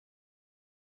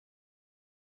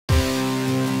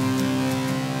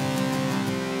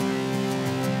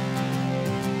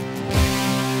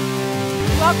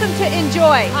welcome to Enjoy.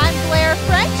 I'm Blair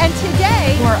French. And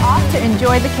today We're off to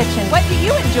enjoy the kitchen. what do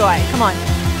you enjoy? Come on.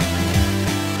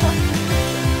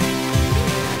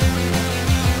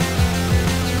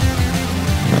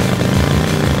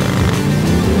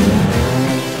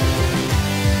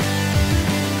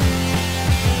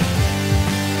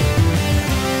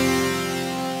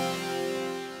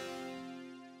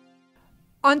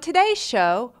 On today's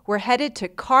show, we're headed to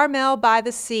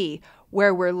Carmel-by-the-Sea,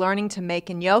 where we're learning to make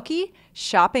gnocchi,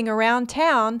 shopping around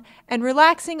town, and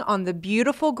relaxing on the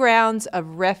beautiful grounds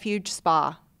of Refuge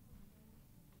Spa.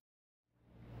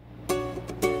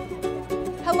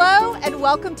 Hello and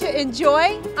welcome to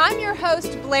Enjoy. I'm your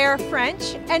host, Blair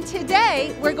French, and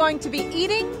today we're going to be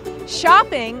eating,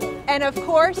 shopping, and of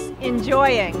course,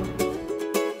 enjoying.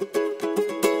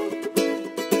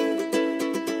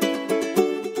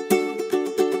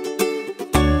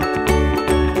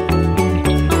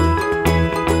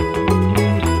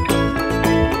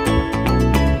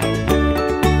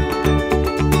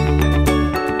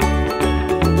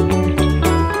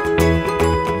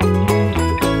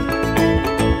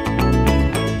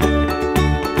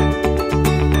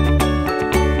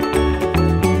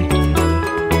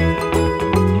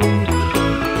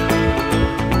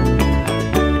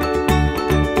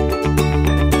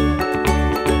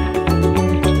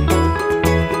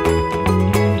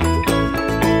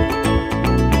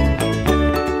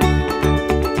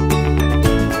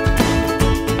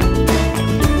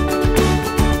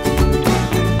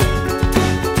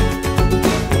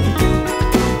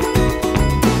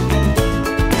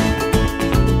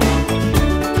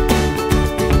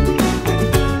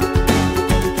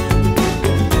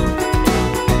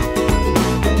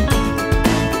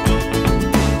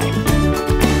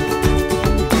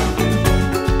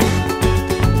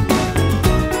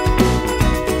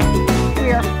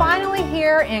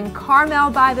 In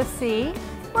Carmel-by-the-Sea.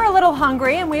 We're a little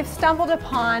hungry and we've stumbled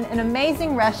upon an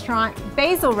amazing restaurant,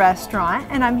 Basil Restaurant,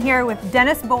 and I'm here with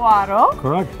Dennis Boaro.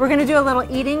 Correct. We're going to do a little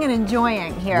eating and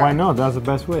enjoying here. Why not? That's the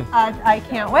best way. I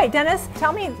can't wait. Dennis,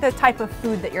 tell me the type of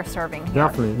food that you're serving here.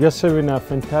 Definitely. We're serving a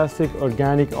fantastic,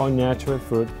 organic, all-natural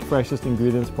food, freshest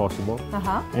ingredients possible.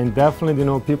 And definitely, you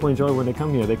know, people enjoy when they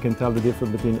come here. They can tell the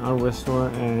difference between our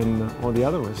restaurant and all the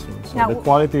other restaurants. So now, the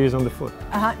quality is on the food.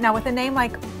 Now, with a name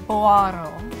like Boaro,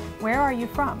 where are you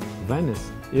from?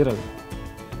 Venice, Italy.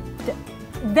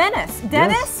 Venice.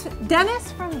 Yes.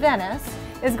 Dennis from Venice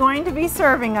is going to be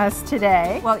serving us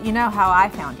today. Well, you know how I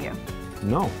found you.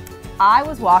 No. I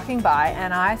was walking by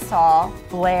and I saw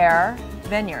Blair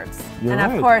Vineyards. You're and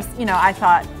of right. course, you know, I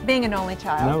thought, being an only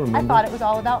child, I thought it was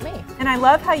all about me. And I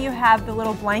love how you have the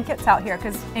little blankets out here,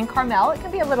 because in Carmel it can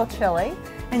be a little chilly,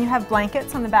 and you have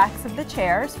blankets on the backs of the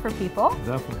chairs for people.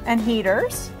 Definitely. And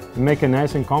heaters. Make it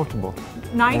nice and comfortable.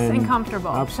 Nice and comfortable,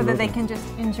 absolutely. so that they can just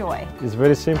enjoy. It's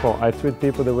very simple. I treat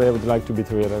people the way I would like to be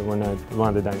treated when I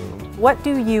run the dining room. What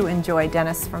do you enjoy,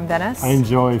 Dennis from Venice? I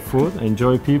enjoy food, I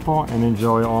enjoy people, and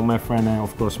enjoy all my friends and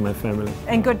of course my family.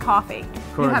 And good coffee.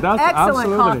 Correct. You have That's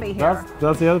excellent coffee here.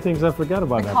 That's the other things I forget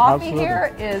about. The coffee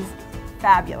here is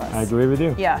fabulous. I agree with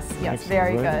you. Yes, Excellent,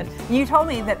 very good. You told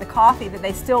me that the coffee, that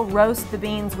they still roast the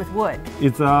beans with wood.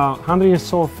 It's a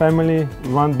 100-year-old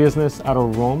family-run business out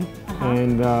of Rome,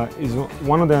 and is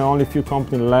one of the only few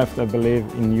companies left, I believe,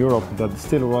 in Europe that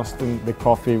still roasting the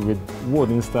coffee with wood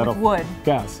instead of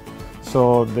gas.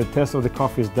 So the taste of the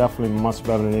coffee is definitely much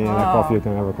better than any other coffee you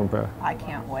can ever compare. I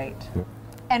can't wait. Yeah.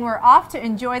 And we're off to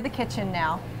enjoy the kitchen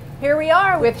now. Here we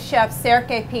are with Chef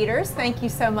Sergey Peters. Thank you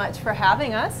so much for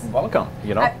having us. Welcome.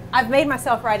 You know, I've made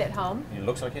myself right at home. it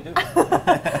looks like you do.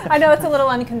 I know it's a little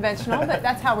unconventional, but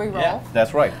that's how we roll. Yeah,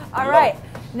 that's right. All right.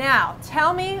 Now,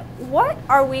 tell me, what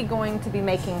are we going to be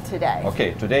making today?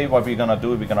 Okay, today what we're gonna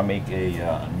do, we're gonna make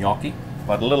a gnocchi,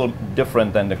 but a little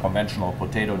different than the conventional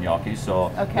potato gnocchi.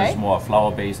 So it's more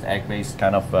flour-based, egg-based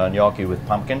kind of gnocchi with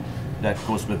pumpkin. That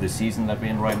goes with the season that we're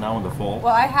in right now in the fall.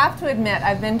 Well, I have to admit,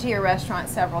 I've been to your restaurant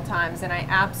several times and I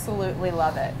absolutely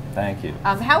love it. Thank you.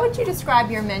 How would you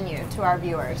describe your menu to our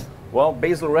viewers? Well,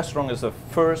 Basil Restaurant is the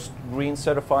first green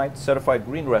certified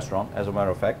green restaurant, as a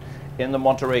matter of fact, in the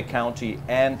Monterey County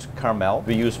and Carmel.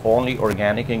 We use only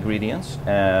organic ingredients.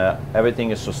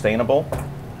 Everything is sustainable.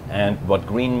 And what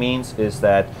green means is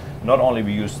that not only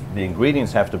we use the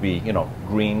ingredients have to be, you know,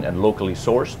 green and locally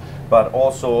sourced, but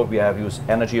also we have used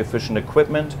energy efficient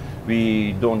equipment.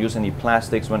 We don't use any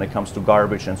plastics when it comes to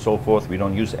garbage and so forth. We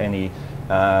don't use any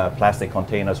plastic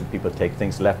containers where people take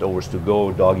things leftovers to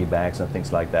go, doggy bags and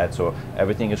things like that. So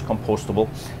everything is compostable.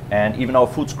 And even our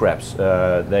food scraps,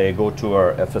 they go to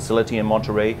our facility in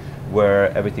Monterey where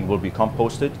everything will be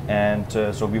composted. And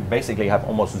so we basically have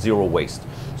almost zero waste.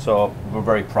 So we're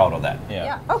very proud of that.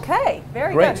 Yeah. Okay.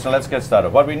 Very Great. good. So let's get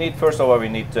started. What we need, first of all, we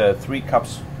need 3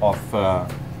 cups of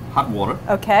hot water.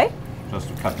 Okay. Just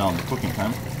to cut down the cooking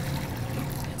time.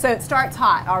 So it starts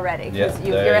hot already. Yeah,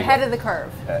 You're ahead of the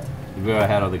curve. We're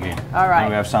ahead of the game. All right. Now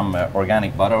we have some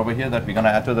organic butter over here that we're going to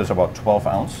add to this, about 12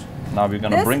 ounce. Now we're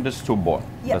going to bring this to a boil.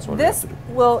 Yeah, That's what we have this to do.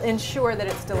 will ensure that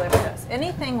it's delicious.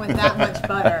 Anything with that much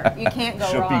butter, you can't go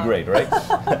Should wrong. be great, right?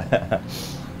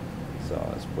 So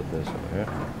let's put this over here.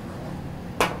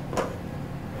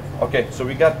 Okay, so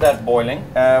we got that boiling.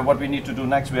 What we need to do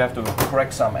next, we have to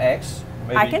crack some eggs.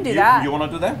 Maybe I can do that. You want to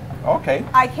do that? Okay.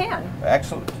 I can.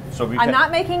 Excellent. So we I'm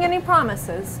not making any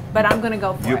promises, but I'm going to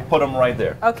go for You it. put them right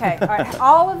there. Okay. All right.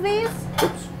 All of these?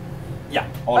 Oops. Yeah.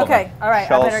 All of Okay. them. All right.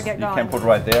 Shells, I better get going. You can put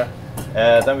right there.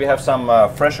 Then we have some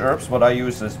fresh herbs. What I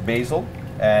use is basil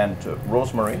and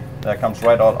rosemary. That comes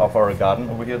right out of our garden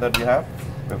over here that we have.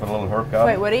 We have a little herb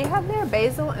garden. Wait, what do you have there?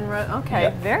 Basil and okay,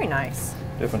 Yeah. very nice.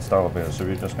 Different style of basil. So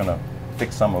we're just gonna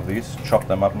pick some of these, chop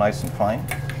them up nice and fine.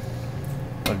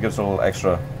 That gives a little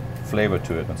extra flavor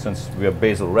to it. And since we're a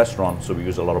basil restaurant, so we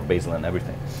use a lot of basil in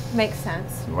everything. Makes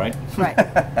sense. Right? Right.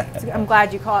 So I'm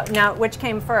glad you called it. Now, which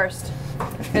came first?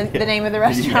 The name of the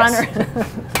restaurant?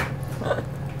 Yes.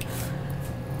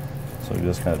 So we're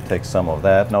just gonna take some of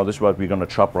that. Now this is what we're gonna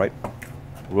chop right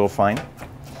real fine.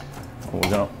 We're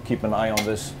gonna keep an eye on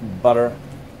this butter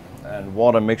and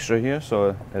water mixture here,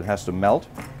 so it has to melt.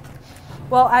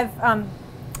 Well, I've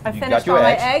You finished got your all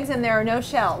my eggs? eggs and there are no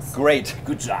shells. Great,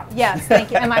 good job. Yes, thank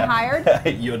you. Am I hired?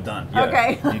 You're done. Yeah.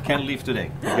 Okay. You can't leave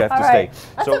today. You have All to right. stay.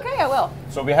 That's so, okay, I will.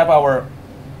 So we have our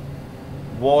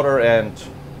water and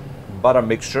butter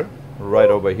mixture right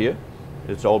over here.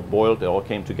 It's all boiled. It all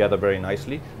came together very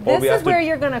nicely. This is where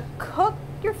you're going to cook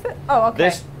your food? Oh, okay.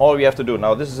 This, all we have to do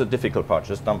now, this is a difficult part.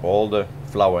 Just dump all the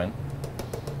flour in.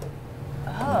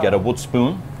 Oh. Get a wood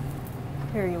spoon.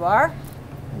 Here you are.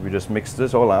 We just mix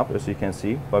this all up, as you can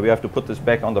see. But we have to put this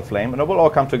back on the flame, and it will all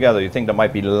come together. You think that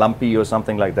might be lumpy or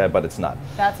something like that, but it's not.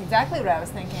 That's exactly what I was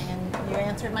thinking, and you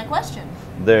answered my question.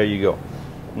 There you go.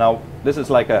 Now, this is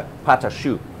like a pâte à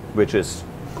choux, which is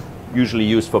usually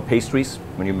used for pastries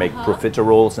when you make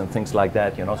profiteroles and things like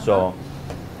that, you know. So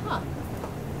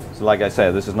like I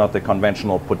said, this is not the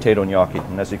conventional potato gnocchi.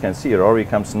 And as you can see, it already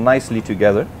comes nicely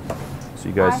together. So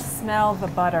you I guys, smell the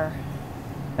butter.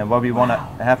 and what we want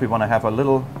to have a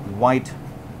little white,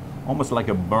 almost like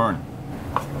a burn.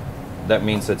 That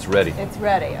means it's ready. It's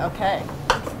ready, okay.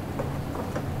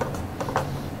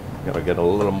 Gotta get a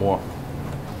little more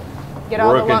Get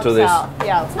all the work lumps into this. out.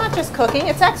 Yeah, it's not just cooking,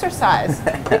 it's exercise.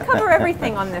 We cover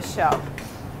everything on this show.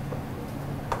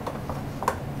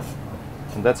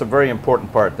 And that's a very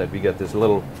important part, that we get this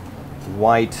little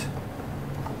white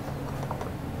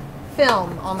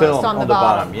Film almost film on the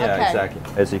bottom. Yeah, okay. exactly.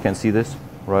 As you can see this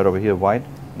right over here, white.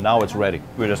 Now it's ready.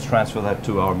 We just transfer that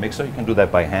to our mixer. You can do that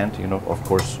by hand, you know, of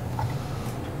course.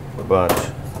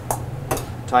 But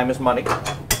time is money.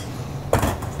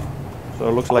 So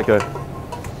it looks like a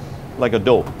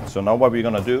dough. So now what we're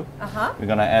gonna do, we're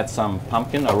gonna add some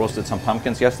pumpkin. I roasted some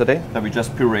pumpkins yesterday that we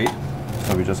just pureed.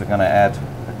 So we just are gonna add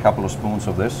a couple of spoons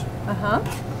of this. About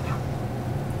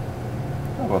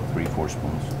 3-4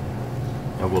 spoons.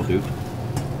 That will do.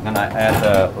 Then I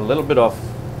add a little bit of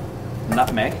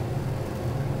nutmeg.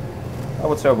 I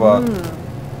would say about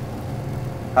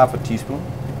half a teaspoon.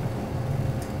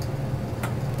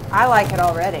 I like it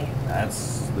already.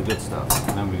 That's the good stuff.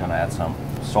 And then we're gonna add some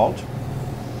salt.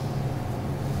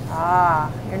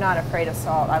 Ah, you're not afraid of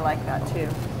salt. I like that too.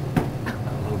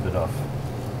 A little bit of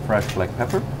fresh black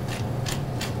pepper.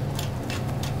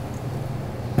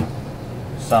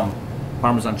 Some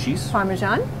Parmesan cheese,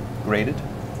 Parmesan. grated.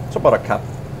 It's about a cup.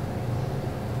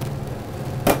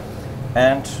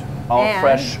 And our And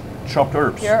fresh chopped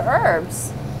herbs. Your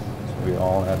herbs. So we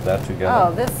all add that together.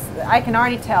 Oh, this, I can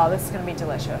already tell this is going to be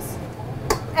delicious.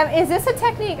 Is this a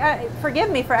technique, forgive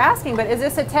me for asking, but is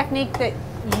this a technique that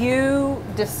you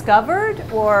discovered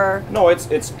or? No, it's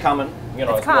common. You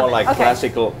know, It's it's more common, like okay.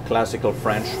 classical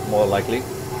French, more likely.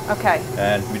 Okay.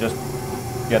 And we just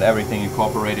get everything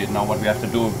incorporated. Now what we have to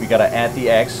do, we gotta add the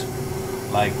eggs,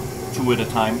 like 2 at a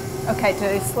time. Okay,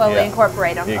 to slowly Yeah,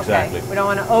 incorporate them. exactly. Okay. We don't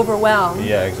want to overwhelm.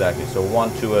 Yeah, exactly. So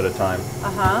 1, 2 at a time.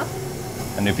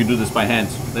 And if you do this by hand,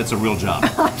 that's a real job.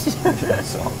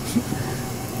 So,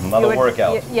 another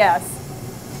workout. Yes.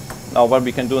 Now what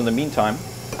we can do in the meantime,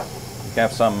 we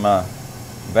have some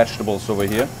vegetables over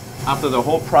here. After the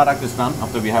whole product is done,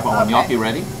 after we have our gnocchi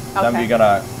ready, then we're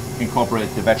gonna incorporate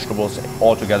the vegetables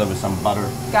all together with some butter.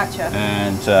 Gotcha.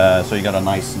 And so you got a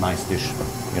nice dish,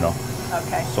 you know.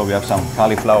 Okay. So we have some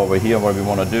cauliflower over here. What we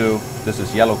want to do, this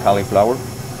is yellow cauliflower,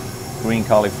 green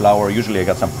cauliflower. Usually I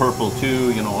got some purple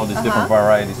too, you know, all these different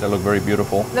varieties that look very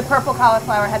beautiful. The purple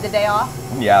cauliflower had the day off?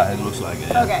 Yeah, it looks like it.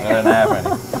 Yeah. Okay. I didn't have any.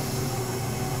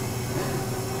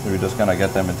 So we're just gonna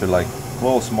get them into like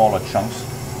little smaller chunks.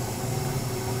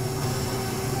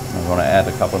 I'm gonna add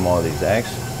a couple more of these eggs.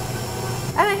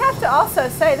 And I have to also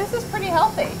say, this is pretty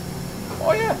healthy.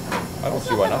 Oh yeah, I don't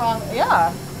see why not. Wrong.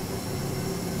 Yeah.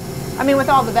 I mean, with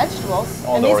all the vegetables.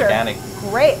 All and the these organic. Are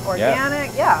great,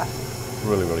 organic, yeah.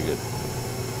 Really, really good.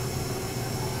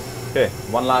 Okay,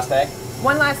 one last egg.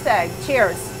 One last egg.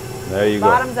 Cheers. There you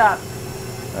Bottoms go. up.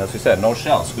 As we said, no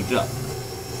shells. Good job.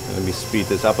 Let me speed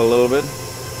this up a little bit.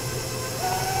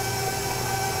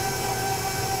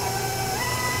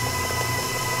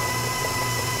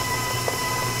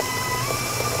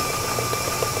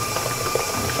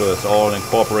 Make sure it's all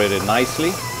incorporated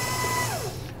nicely.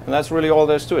 And that's really all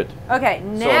there's to it. Okay,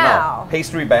 So now,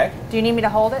 pastry bag. Do you need me to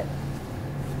hold it?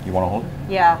 You want to hold it?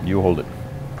 Yeah. You hold it.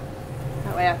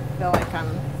 That way I feel like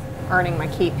I'm earning my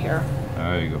keep here.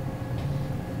 There you go.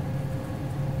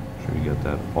 Should we get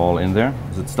that all in there?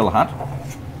 Is it still hot?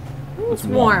 It's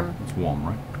warm. It's warm,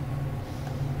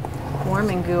 right? Warm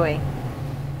and gooey.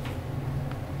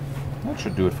 That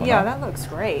should do it for now. Yeah, that looks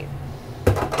great.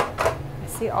 I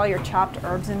see all your chopped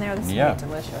herbs in there. This is going to be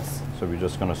delicious. So we're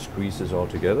just going to squeeze this all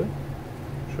together.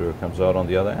 Sure it comes out on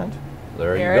the other end.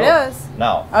 There you go. There it is.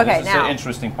 Now, okay, this is the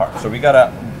interesting part. So we got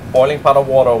a boiling pot of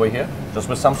water over here, just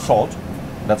with some salt.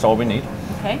 That's all we need.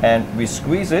 Okay. And we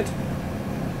squeeze it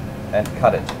and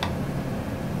cut it.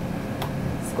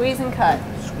 Squeeze and cut.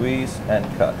 Squeeze and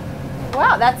cut.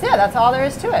 Wow, that's it. That's all there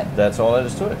is to it. That's all there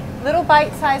is to it. Little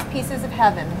bite-sized pieces of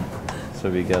heaven. So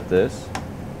we get this.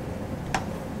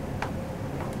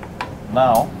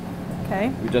 Now,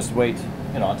 we just wait,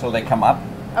 you know, until they come up.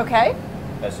 Okay.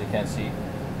 As you can see,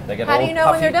 they get How a little do you know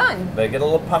puffy. when they're done? They get a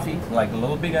little puffy, like a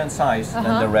little bigger in size, and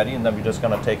then they're ready, and then we're just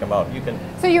gonna take them out. You can.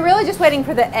 So you're really just waiting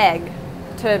for the egg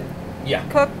to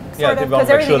cook. Yeah, they want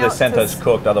to make sure the center is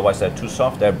cooked. Otherwise, they're too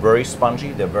soft. They're very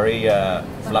spongy. They're very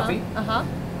fluffy.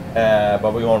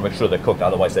 But we want to make sure they're cooked.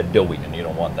 Otherwise, they're doughy, and you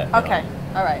don't want that. Okay.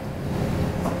 All right.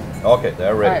 Okay,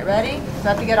 they're ready. All right, ready? Do I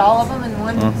have to get all of them in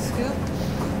one scoop?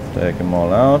 Take them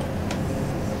all out.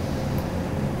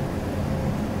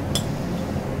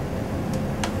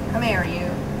 Come here, you.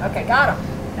 Okay, got them.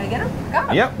 Can I get them? Got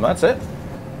them. Yep, that's it.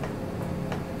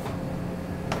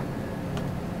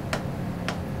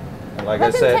 And like that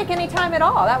I said, didn't take any time at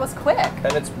all. That was quick.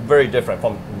 and it's very different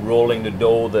from rolling the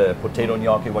dough, the potato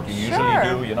gnocchi, what you usually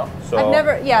do, you know. So I've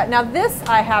never, now this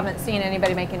I haven't seen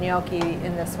anybody make a gnocchi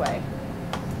in this way.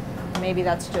 Maybe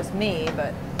that's just me,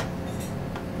 but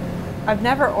I've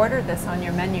never ordered this on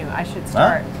your menu. I should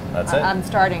start. That's it. I'm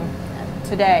starting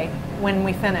today when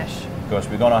we finish. Because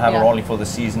we're going to have it only for the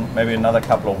season, maybe another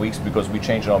couple of weeks, because we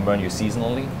changed our menu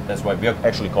seasonally. That's why we're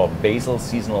actually called Basil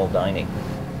Seasonal Dining.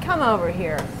 Come over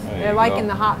here. They're liking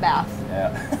the hot bath.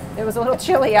 Yeah. It was a little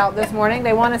chilly out this morning.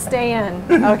 They want to stay in.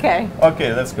 Okay.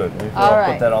 Okay, that's good. All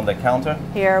right. Put that on the counter.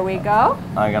 Here we go.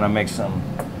 I'm going to make some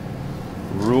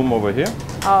room over here.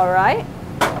 All right.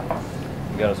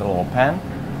 We got us a little pan.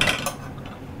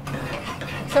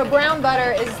 So brown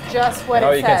butter is just what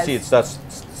Now it you says. can see it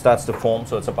starts to form,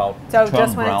 so it's about So turn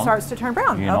just when brown, it starts to turn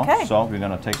brown. you know? Okay. So we're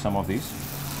going to take some of these.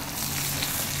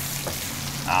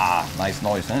 Ah, nice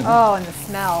noise, isn't it? Oh, and the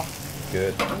smell.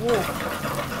 Good. Ooh.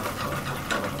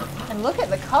 And look at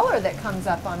the color that comes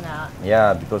up on that.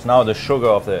 Yeah, because now the sugar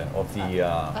of the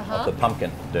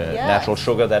pumpkin, the natural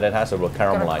sugar that it has, it will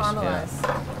caramelize.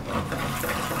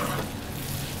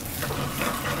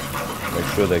 Make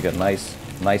sure they get nice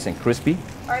and crispy.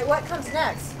 All right, what comes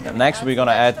next? Next, we're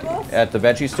gonna add the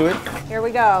veggies to it. Here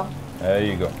we go. There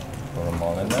you go. Put them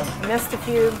all in there. Missed a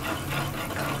few.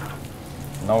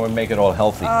 Now we make it all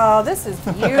healthy. Oh, this is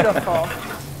beautiful.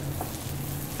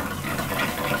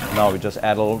 Now we just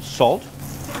add a little salt.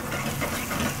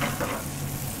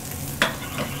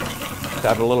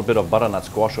 Add a little bit of butternut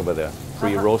squash over there,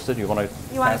 pre-roasted. You want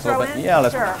to throw in? Yeah,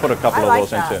 let's put a couple of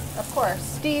those into. Of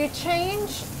course. Do you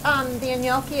change the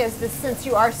gnocchi since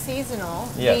you are seasonal?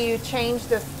 Yes. Do you change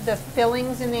the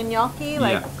fillings in the gnocchi?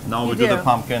 Yeah. Now we do the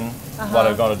pumpkin. What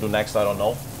I'm going to do next, I don't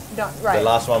know. Right. The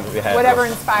last one we had whatever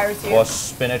inspires you. Was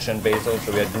spinach and basil,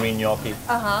 so we had green gnocchi.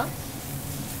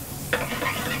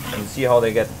 You see how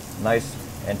they get nice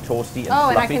and toasty and fluffy?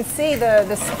 And I can see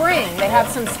the spring. They have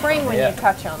some spring when you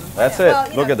touch them. That's it.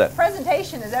 Well, look at that.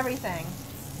 Presentation is everything.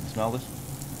 Smell this?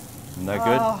 Isn't that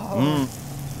good? Mm.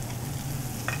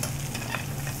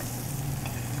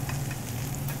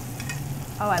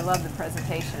 Oh, I love the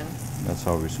presentation. That's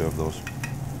how we serve those.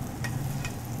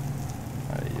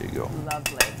 There you go.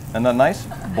 Lovely. Isn't that nice?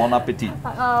 Bon appetit.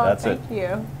 Oh, that's it. Thank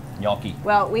you. Gnocchi.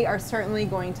 Well, we are certainly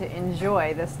going to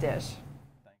enjoy this dish.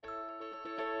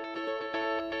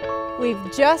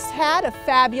 We've just had a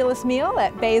fabulous meal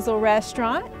at Basil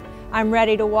Restaurant. I'm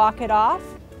ready to walk it off.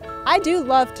 I do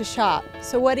love to shop,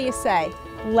 so what do you say?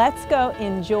 Let's go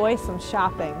enjoy some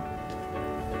shopping.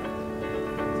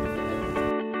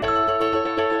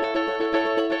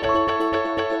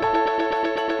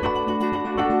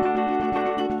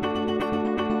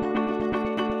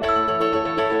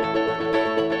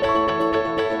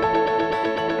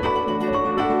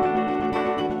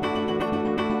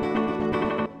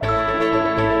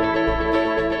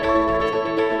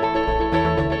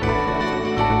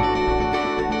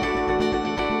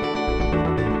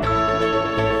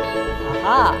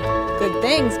 Good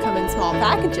things come in small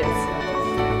packages.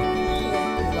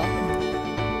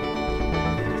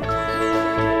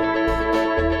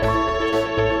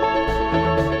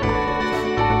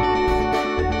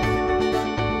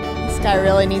 This guy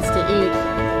really needs to eat.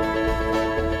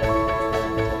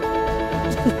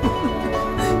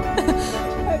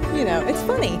 You know, it's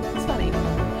funny. It's funny.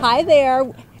 Hi there.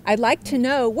 I'd like to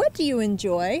know, what do you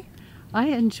enjoy? I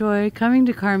enjoy coming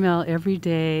to Carmel every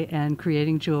day and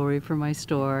creating jewelry for my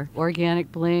store.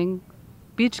 Organic bling,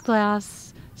 beach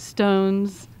glass,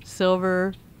 stones,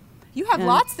 silver. You have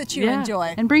lots that you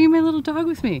enjoy. And bringing my little dog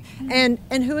with me. And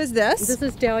who is this? This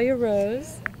is Dahlia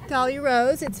Rose. Dahlia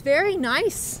Rose, it's very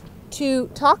nice to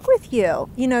talk with you.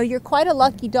 You know, you're quite a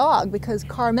lucky dog because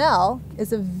Carmel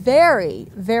is a very,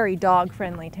 very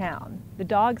dog-friendly town. The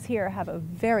dogs here have a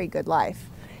very good life.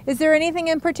 Is there anything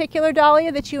in particular,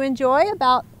 Dahlia, that you enjoy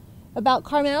about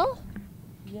Carmel?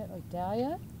 Yeah,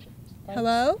 Dahlia.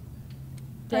 Hello?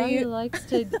 Dahlia likes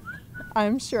to...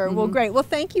 I'm sure. Well, great. Well,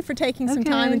 thank you for taking some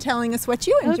time and telling us what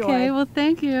you enjoy. Okay, well,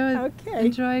 thank you. Okay.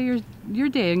 Enjoy your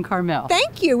day in Carmel.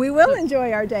 Thank you. We will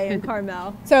enjoy our day in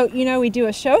Carmel. So, you know, we do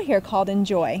a show here called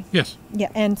Enjoy. Yes. Yeah,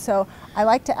 and so I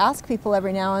like to ask people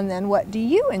every now and then, what do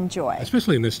you enjoy?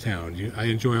 Especially in this town. I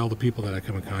enjoy all the people that I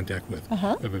come in contact with. We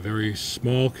have a very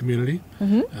small community.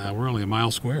 We're only a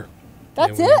mile square.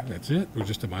 That's it? That's it. We're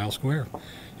just a mile square.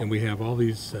 And we have all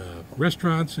these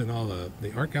restaurants and all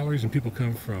the art galleries, and people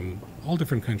come from all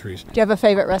different countries. Do you have a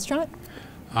favorite restaurant?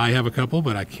 I have a couple,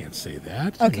 but I can't say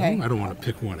that. Okay. You know? I don't want to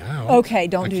pick one out. Okay,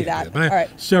 don't do that. But I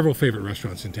have several favorite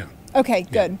restaurants in town. Okay,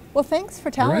 good. Well, thanks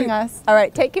for telling us. All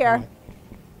right, take care.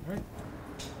 All right.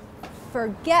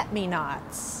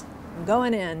 Forget-me-nots. I'm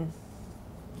going in.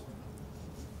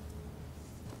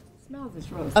 Smell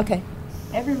this rose. Okay.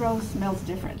 Every rose smells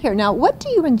different. Here, now, what do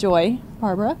you enjoy,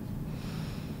 Barbara?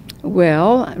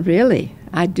 Well, really,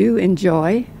 I do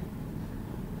enjoy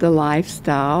the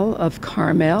lifestyle of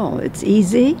Carmel. It's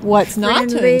easy. What's not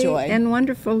to enjoy? And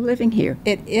wonderful living here.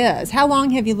 It is. How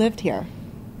long have you lived here?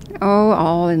 Oh,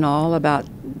 all in all, about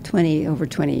over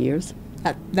 20 years.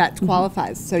 That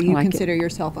qualifies. So you consider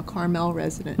yourself a Carmel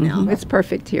resident now. It's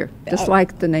perfect here, just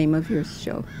like the name of your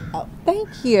show. Oh, thank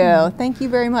you. Thank you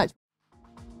very much.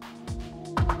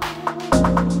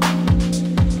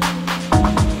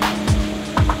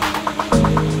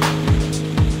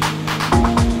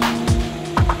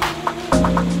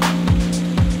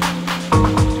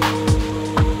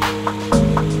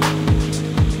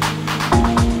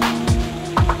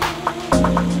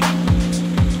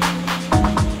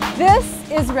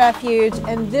 Refuge,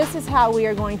 and this is how we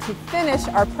are going to finish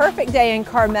our perfect day in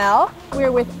Carmel.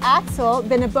 We're with Axel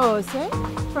Benabose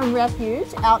from Refuge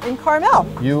out in Carmel.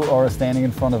 You are standing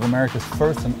in front of America's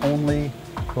first and only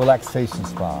relaxation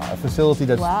spa, a facility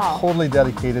that's totally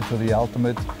dedicated to the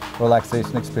ultimate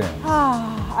relaxation experience.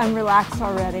 Ah, I'm relaxed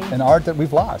already. An art that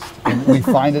we've lost, and we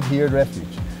find it here at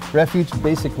Refuge. Refuge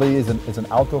basically is an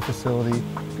outdoor facility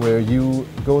where you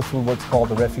go through what's called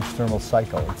the Refuge Thermal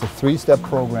Cycle. It's a 3-step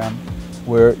program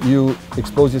where you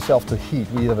expose yourself to heat.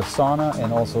 We have a sauna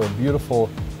and also a beautiful,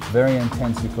 very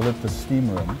intense eucalyptus steam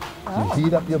room. You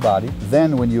heat up your body.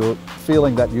 Then when you're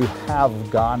feeling that you have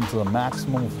gone to the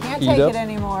maximum of Can't heat take up, it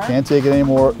anymore. Can't take it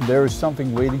anymore, there is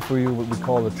something waiting for you, what we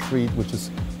call a treat, which is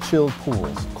chilled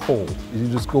pools, cold. You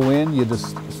just go in, you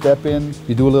just step in,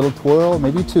 you do a little twirl,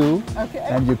 maybe 2,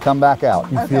 and you come back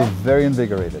out. You feel very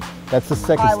invigorated. That's the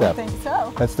second I step. would think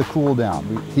so. That's the cool down.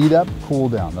 We heat up, cool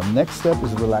down. The next step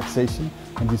is relaxation.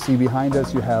 And you see behind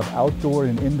us, you have outdoor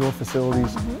and indoor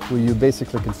facilities where you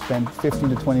basically can spend 15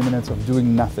 to 20 minutes of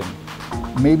doing nothing.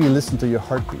 Maybe listen to your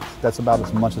heartbeat. That's about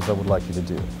as much as I would like you to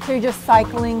do. So you're just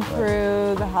cycling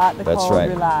through the hot, the That's cold, right.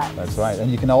 relax. That's right.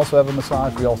 And you can also have a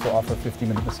massage. We also offer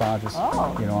 15-minute massages,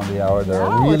 you know, on the hour. They're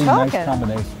Now a we're really nice talking.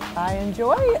 combination. I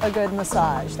enjoy a good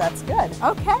massage. That's good.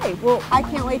 Okay, well, I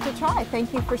can't wait to try.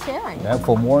 Thank you for sharing. Yeah,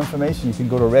 for more information, you can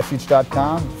go to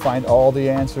refuge.com, find all the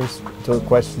answers to the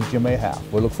questions you may have.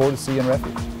 We look forward to seeing you in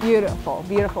Refuge. Beautiful,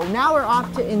 beautiful. Now we're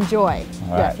off to enjoy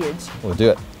All right. Refuge. We'll do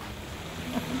it.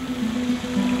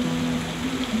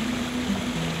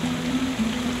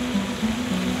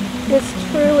 This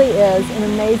truly is an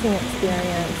amazing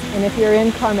experience, and if you're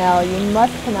in Carmel, you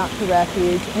must come out to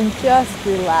Refuge and just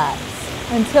relax.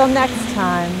 Until next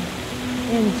time,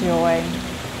 enjoy.